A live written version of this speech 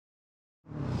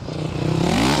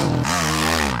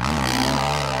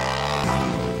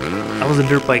was a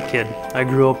dirt bike kid. I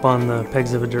grew up on the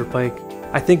pegs of a dirt bike.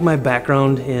 I think my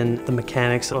background in the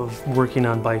mechanics of working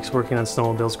on bikes, working on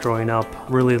snowmobiles growing up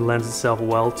really lends itself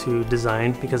well to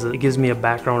design because it gives me a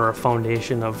background or a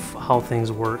foundation of how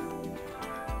things work.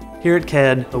 Here at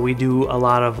CAD, we do a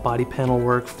lot of body panel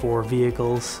work for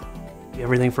vehicles,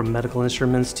 everything from medical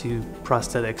instruments to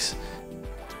prosthetics.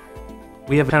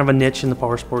 We have kind of a niche in the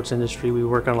power sports industry. We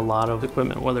work on a lot of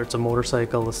equipment, whether it's a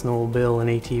motorcycle, a snowmobile, an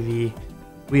ATV.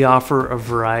 We offer a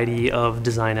variety of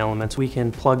design elements. We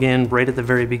can plug in right at the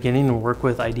very beginning and work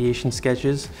with ideation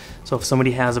sketches. So if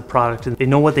somebody has a product and they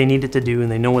know what they need it to do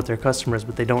and they know what their customer is,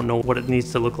 but they don't know what it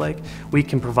needs to look like, we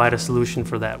can provide a solution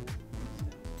for that.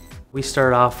 We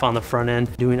start off on the front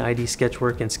end doing ID sketch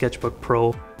work in Sketchbook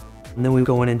Pro, and then we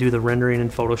go in and do the rendering in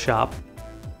Photoshop.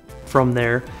 From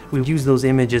there, we use those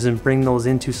images and bring those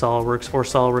into SOLIDWORKS or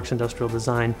SOLIDWORKS Industrial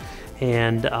Design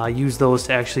and use those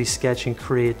to actually sketch and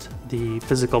create the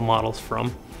physical models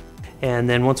from. And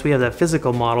then once we have that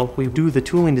physical model, we do the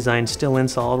tooling design still in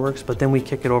SOLIDWORKS, but then we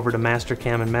kick it over to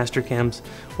Mastercam, and Mastercam's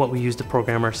what we use to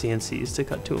program our CNCs to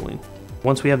cut tooling.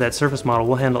 Once we have that surface model,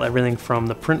 we'll handle everything from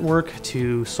the print work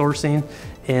to sourcing,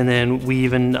 and then we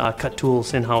even cut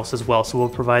tools in-house as well. So we'll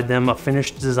provide them a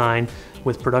finished design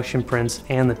with production prints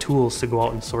and the tools to go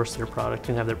out and source their product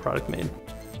and have their product made.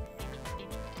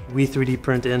 We 3D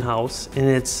print in-house, and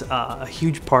it's a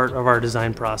huge part of our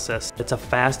design process. It's a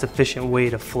fast, efficient way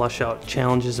to flush out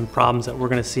challenges and problems that we're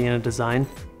going to see in a design.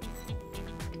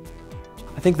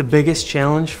 I think the biggest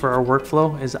challenge for our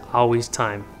workflow is always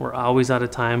time. We're always out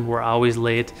of time, we're always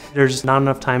late. There's not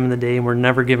enough time in the day and we're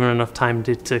never given enough time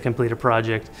to complete a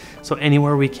project. So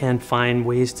anywhere we can find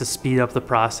ways to speed up the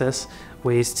process,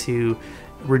 ways to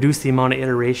reduce the amount of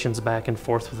iterations back and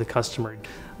forth with the customer,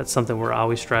 that's something we're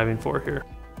always striving for here.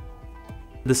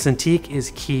 The Cintiq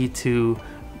is key to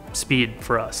speed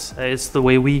for us. It's the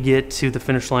way we get to the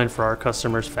finish line for our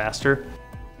customers faster.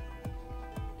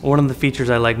 One of the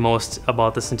features I like most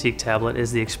about the Cintiq tablet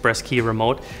is the Express Key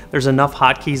remote. There's enough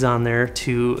hotkeys on there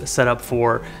to set up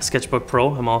for Sketchbook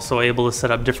Pro. I'm also able to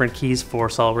set up different keys for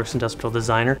SOLIDWORKS Industrial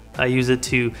Designer. I use it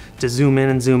to zoom in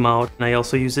and zoom out, and I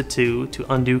also use it to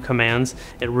undo commands.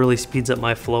 It really speeds up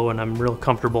my flow, and I'm real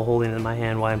comfortable holding it in my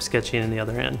hand while I'm sketching in the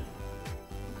other hand.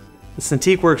 The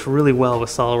Cintiq works really well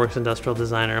with SOLIDWORKS Industrial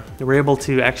Designer. We're able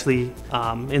to actually,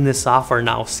 in this software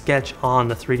now, sketch on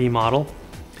the 3D model.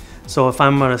 So if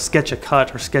I'm going to sketch a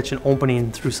cut or sketch an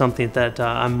opening through something that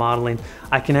I'm modeling,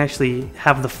 I can actually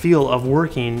have the feel of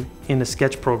working in a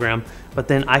sketch program, but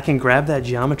then I can grab that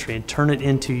geometry and turn it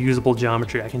into usable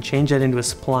geometry. I can change that into a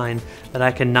spline that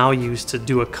I can now use to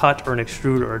do a cut or an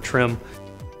extrude or a trim.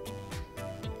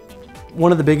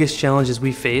 One of the biggest challenges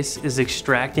we face is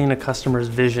extracting a customer's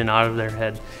vision out of their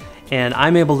head. And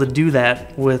I'm able to do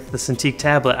that with the Cintiq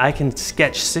tablet. I can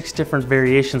sketch 6 different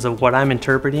variations of what I'm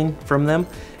interpreting from them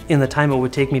in the time it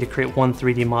would take me to create one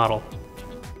 3D model.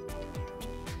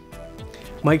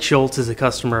 Mike Schultz is a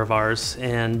customer of ours,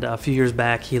 and a few years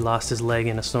back he lost his leg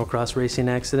in a snowcross racing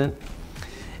accident.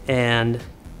 And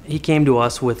he came to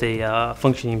us with a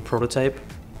functioning prototype.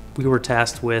 We were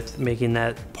tasked with making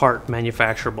that part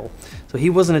manufacturable. So he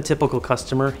wasn't a typical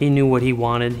customer. He knew what he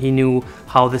wanted. He knew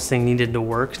how this thing needed to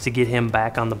work to get him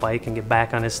back on the bike and get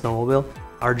back on his snowmobile.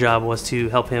 Our job was to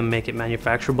help him make it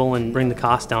manufacturable and bring the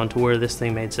cost down to where this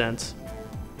thing made sense.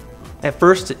 At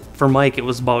first, for Mike, it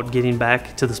was about getting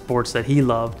back to the sports that he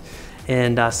loved.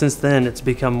 And since then, it's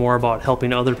become more about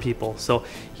helping other people. So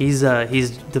he's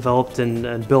developed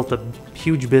and built a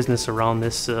huge business around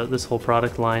this whole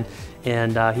product line,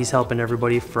 and he's helping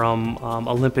everybody from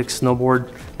Olympic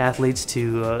snowboard athletes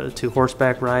to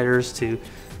horseback riders to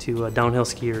downhill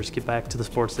skiers get back to the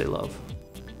sports they love.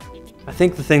 I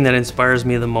think the thing that inspires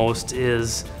me the most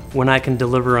is when I can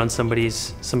deliver on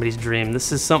somebody's dream.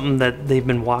 This is something that they've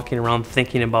been walking around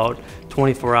thinking about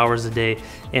 24 hours a day,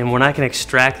 and when I can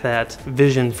extract that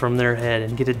vision from their head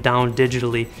and get it down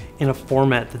digitally in a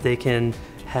format that they can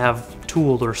have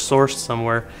tooled or sourced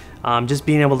somewhere, just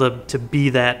being able to be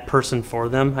that person for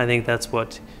them, I think that's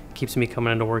what keeps me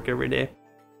coming into work every day.